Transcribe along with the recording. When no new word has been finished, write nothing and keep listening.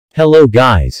Hello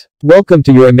guys. Welcome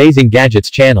to your Amazing Gadgets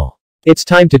channel. It's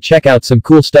time to check out some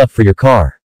cool stuff for your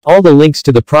car. All the links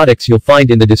to the products you'll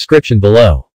find in the description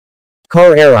below.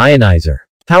 Car Air Ionizer.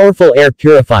 Powerful air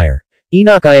purifier.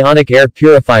 Enoch Ionic Air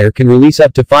Purifier can release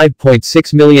up to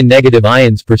 5.6 million negative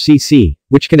ions per cc,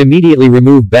 which can immediately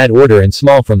remove bad odor and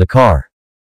smell from the car.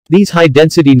 These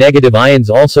high-density negative ions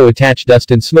also attach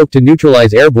dust and smoke to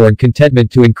neutralize airborne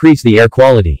contaminant to increase the air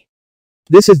quality.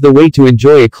 This is the way to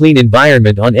enjoy a clean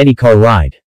environment on any car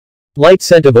ride. Light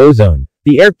scent of ozone.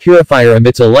 The air purifier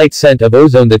emits a light scent of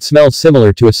ozone that smells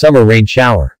similar to a summer rain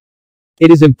shower.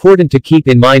 It is important to keep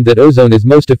in mind that ozone is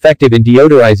most effective in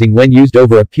deodorizing when used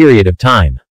over a period of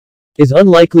time. Is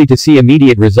unlikely to see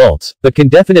immediate results, but can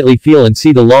definitely feel and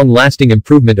see the long-lasting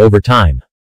improvement over time.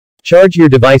 Charge your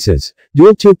devices.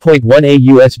 Dual 2.1A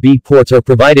USB ports are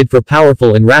provided for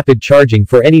powerful and rapid charging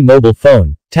for any mobile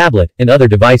phone, tablet, and other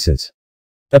devices.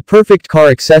 A perfect car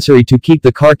accessory to keep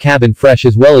the car cabin fresh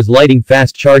as well as lighting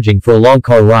fast charging for a long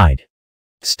car ride.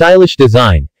 Stylish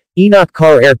design. Enoch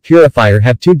Car Air Purifier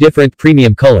have two different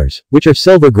premium colors, which are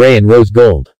silver gray and rose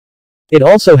gold. It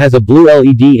also has a blue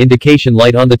LED indication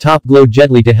light on the top glow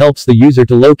gently to helps the user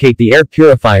to locate the air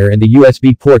purifier and the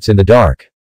USB ports in the dark.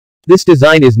 This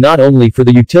design is not only for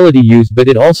the utility used but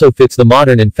it also fits the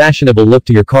modern and fashionable look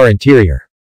to your car interior.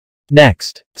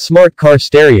 Next, Smart Car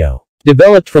Stereo.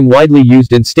 Developed from widely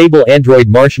used and stable Android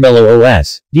Marshmallow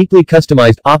OS, deeply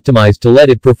optimized to let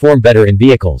it perform better in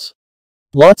vehicles.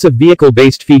 Lots of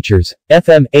vehicle-based features,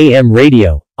 FM, AM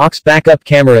radio, aux backup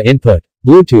camera input,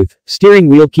 Bluetooth, steering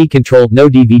wheel key control, no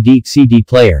DVD, CD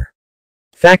player.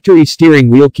 Factory steering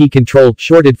wheel key control,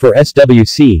 shorted for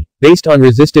SWC, based on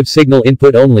resistive signal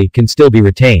input only, can still be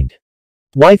retained.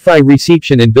 Wi-Fi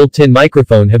reception and built-in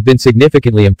microphone have been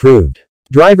significantly improved.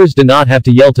 Drivers do not have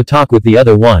to yell to talk with the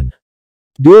other one.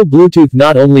 Dual Bluetooth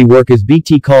not only work as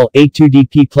BT call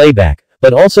A2DP playback,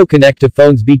 but also connect to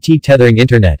phone's BT tethering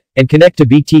internet, and connect to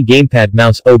BT gamepad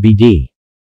mouse OBD.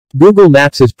 Google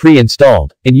Maps is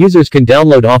pre-installed, and users can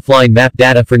download offline map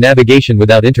data for navigation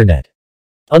without internet.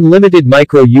 Unlimited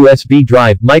micro USB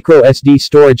drive, micro SD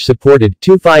storage supported,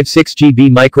 256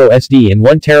 GB micro SD and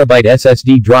 1 TB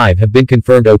SSD drive have been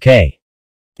confirmed OK.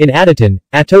 In Aditon,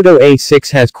 Atoto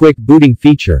A6 has quick booting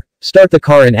feature. Start the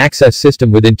car and access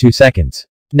system within 2 seconds.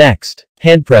 Next,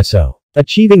 Handpresso.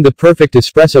 Achieving the perfect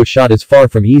espresso shot is far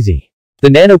from easy. The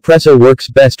Nanopresso works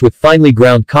best with finely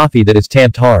ground coffee that is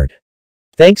tamped hard.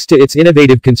 Thanks to its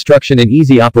innovative construction and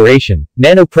easy operation,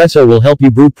 Nanopresso will help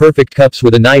you brew perfect cups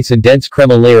with a nice and dense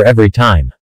crema layer every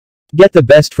time. Get the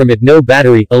best from it, no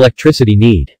battery, electricity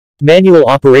need. Manual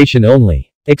operation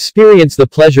only. Experience the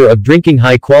pleasure of drinking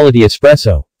high-quality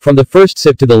espresso, from the first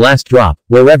sip to the last drop,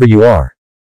 wherever you are.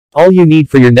 All you need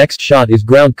for your next shot is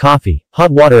ground coffee, hot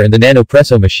water and the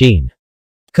Nanopresso machine.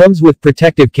 Comes with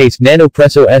protective case.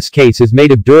 Nanopresso S case is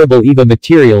made of durable EVA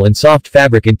material and soft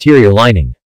fabric interior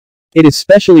lining. It is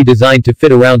specially designed to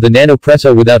fit around the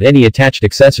Nanopresso without any attached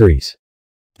accessories.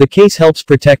 The case helps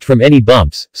protect from any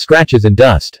bumps, scratches and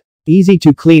dust. Easy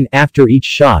to clean after each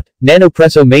shot.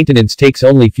 Nanopresso maintenance takes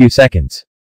only few seconds.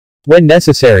 When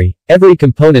necessary, every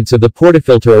components of the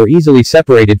portafilter are easily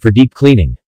separated for deep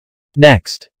cleaning.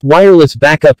 Next, wireless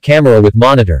backup camera with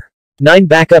monitor. 9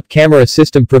 backup camera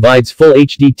system provides full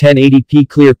HD 1080p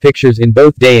clear pictures in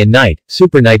both day and night,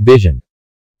 super night vision.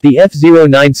 The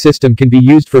F09 system can be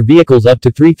used for vehicles up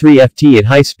to 33 ft at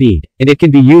high speed, and it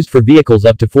can be used for vehicles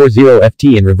up to 40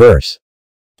 ft in reverse.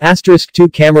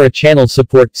 *2 camera channels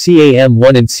support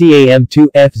CAM1 and CAM2.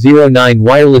 F09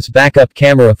 wireless backup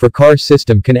camera for car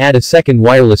system can add a second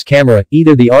wireless camera,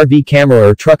 either the RV camera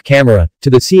or truck camera,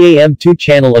 to the CAM2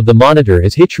 channel of the monitor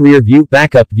as hitch rear view,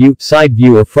 backup view, side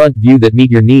view or front view that meet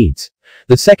your needs.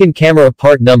 The second camera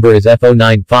part number is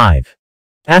F095.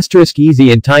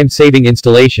 Easy and time-saving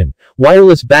installation.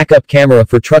 Wireless backup camera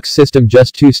for truck system,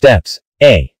 just 2 steps.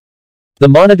 A. The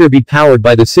monitor be powered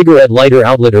by the cigarette lighter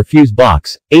outlet or fuse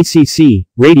box, ACC,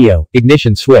 radio,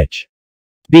 ignition switch.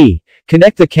 B.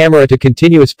 Connect the camera to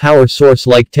continuous power source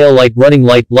like tail light, running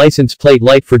light, license plate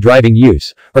light for driving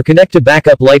use, or connect to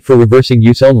backup light for reversing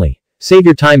use only. Save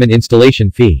your time and installation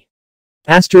fee.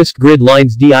 Grid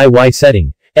lines DIY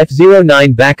setting.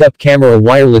 F09 backup camera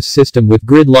wireless system with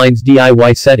grid lines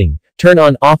DIY setting. Turn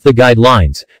on, off the guide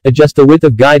lines, adjust the width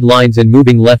of guide lines and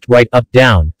moving left, right, up,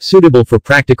 down, suitable for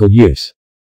practical use.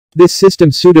 This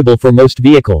system suitable for most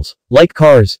vehicles, like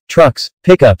cars, trucks,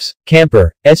 pickups,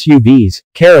 camper, SUVs,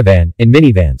 caravan, and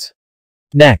minivans.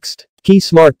 Next, Key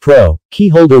Smart Pro, key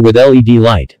holder with LED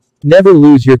light. Never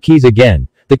lose your keys again.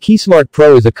 The KeySmart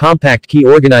Pro is a compact key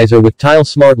organizer with Tile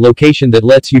Smart Location that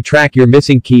lets you track your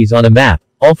missing keys on a map,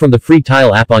 all from the free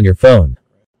Tile app on your phone.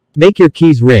 Make your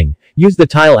keys ring. Use the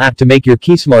Tile app to make your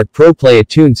KeySmart Pro play a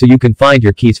tune so you can find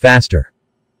your keys faster.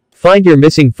 Find your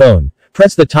missing phone.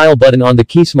 Press the Tile button on the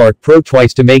KeySmart Pro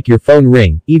twice to make your phone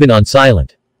ring, even on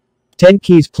silent. 10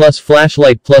 keys plus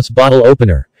flashlight plus bottle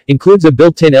opener. Includes a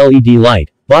built-in LED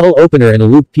light, bottle opener and a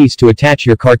loop piece to attach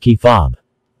your car key fob.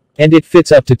 And it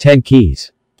fits up to 10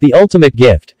 keys. The ultimate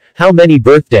gift. How many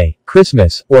birthday,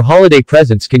 Christmas, or holiday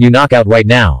presents can you knock out right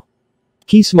now?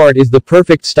 KeySmart is the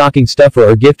perfect stocking stuffer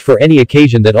or gift for any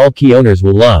occasion that all key owners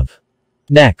will love.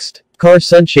 Next, car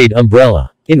sunshade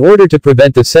umbrella. In order to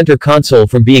prevent the center console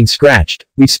from being scratched,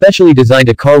 we specially designed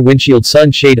a car windshield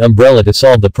sunshade umbrella to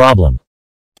solve the problem.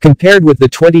 Compared with the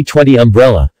 2020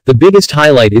 umbrella, the biggest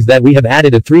highlight is that we have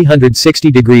added a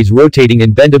 360 degrees rotating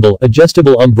and bendable,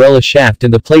 adjustable umbrella shaft,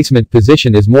 and the placement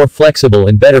position is more flexible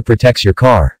and better protects your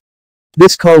car.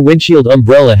 This car windshield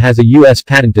umbrella has a US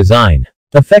patent design.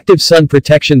 Effective sun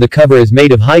protection. The cover is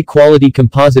made of high-quality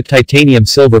composite titanium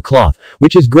silver cloth,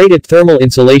 which is great at thermal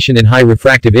insulation and high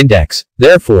refractive index.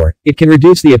 Therefore, it can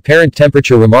reduce the apparent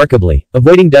temperature remarkably,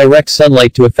 avoiding direct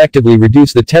sunlight to effectively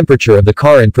reduce the temperature of the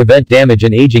car and prevent damage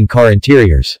and aging car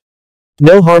interiors.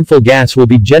 No harmful gas will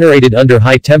be generated under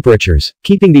high temperatures,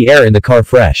 keeping the air in the car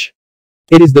fresh.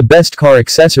 It is the best car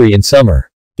accessory in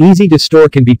summer. Easy to store,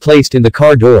 can be placed in the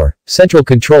car door, central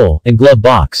control, and glove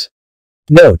box.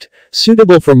 Note: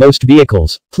 suitable for most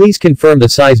vehicles. Please confirm the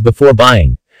size before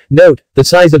buying. Note: the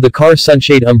size of the car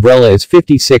sunshade umbrella is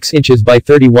 56 inches by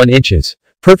 31 inches.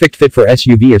 Perfect fit for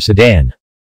SUV or sedan.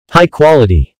 High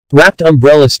quality. Wrapped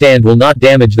umbrella stand will not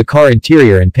damage the car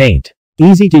interior and paint.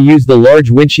 Easy to use. The large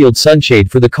windshield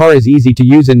sunshade for the car is easy to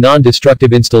use and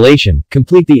non-destructive installation.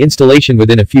 Complete the installation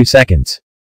within a few seconds.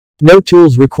 No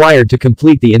tools required to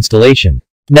complete the installation.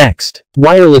 Next,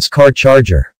 wireless car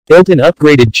charger. Built-in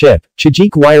upgraded chip,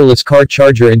 Chijik wireless car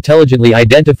charger intelligently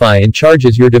identify and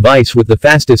charges your device with the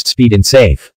fastest speed and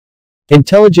safe.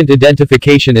 Intelligent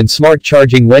identification and smart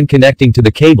charging when connecting to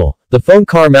the cable. The phone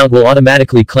car mount will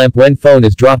automatically clamp when phone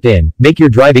is dropped in, make your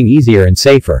driving easier and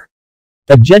safer.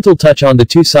 A gentle touch on the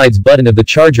two sides button of the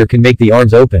charger can make the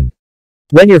arms open.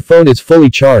 When your phone is fully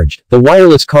charged, the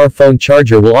wireless car phone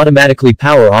charger will automatically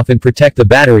power off and protect the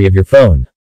battery of your phone.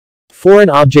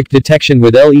 Foreign object detection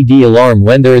with LED alarm.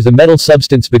 When there is a metal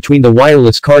substance between the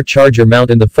wireless car charger mount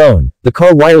and the phone, the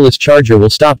car wireless charger will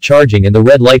stop charging and the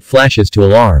red light flashes to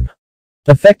alarm.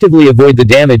 Effectively avoid the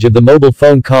damage of the mobile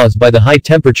phone caused by the high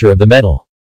temperature of the metal.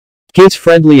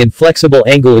 Case-friendly and flexible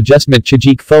angle adjustment.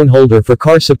 Chijik phone holder for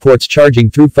car supports charging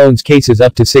through phones cases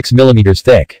up to 6 mm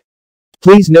thick.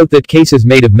 Please note that cases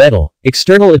made of metal,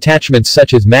 external attachments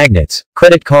such as magnets,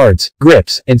 credit cards,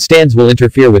 grips, and stands will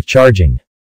interfere with charging.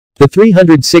 The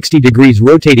 360 degrees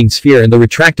rotating sphere and the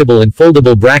retractable and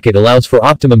foldable bracket allows for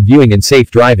optimum viewing and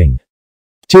safe driving.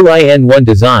 2-in-1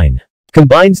 design.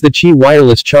 Combines the Qi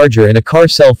wireless charger and a car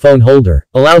cell phone holder,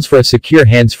 allows for a secure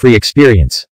hands-free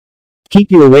experience. Keep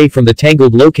you away from the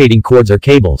tangled locating cords or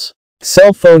cables.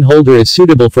 Cell phone holder is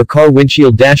suitable for car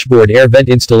windshield dashboard air vent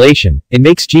installation, and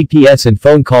makes GPS and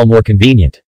phone call more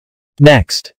convenient.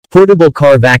 Next, portable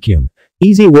car vacuum.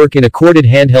 Easy work in a corded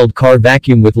handheld car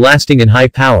vacuum with lasting and high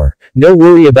power. No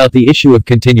worry about the issue of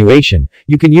continuation.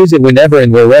 You can use it whenever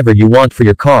and wherever you want for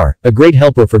your car, a great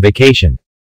helper for vacation.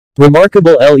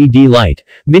 Remarkable LED light.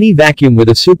 Mini vacuum with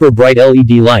a super bright LED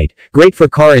light, great for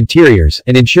car interiors,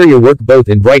 and ensure your work both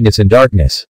in brightness and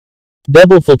darkness.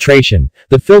 Double filtration.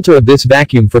 The filter of this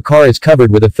vacuum for car is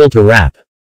covered with a filter wrap.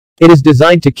 It is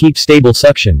designed to keep stable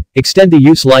suction, extend the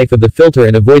use life of the filter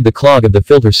and avoid the clog of the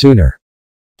filter sooner.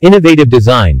 Innovative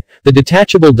design. The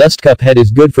detachable dust cup head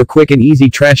is good for quick and easy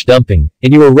trash dumping,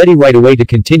 and you are ready right away to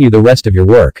continue the rest of your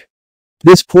work.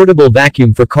 This portable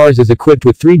vacuum for cars is equipped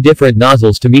with 3 different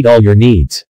nozzles to meet all your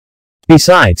needs.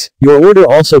 Besides, your order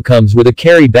also comes with a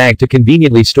carry bag to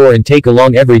conveniently store and take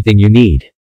along everything you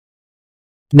need.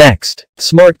 Next,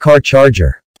 smart car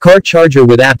charger. Car charger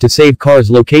with app to save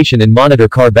car's location and monitor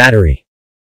car battery.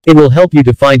 It will help you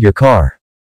to find your car.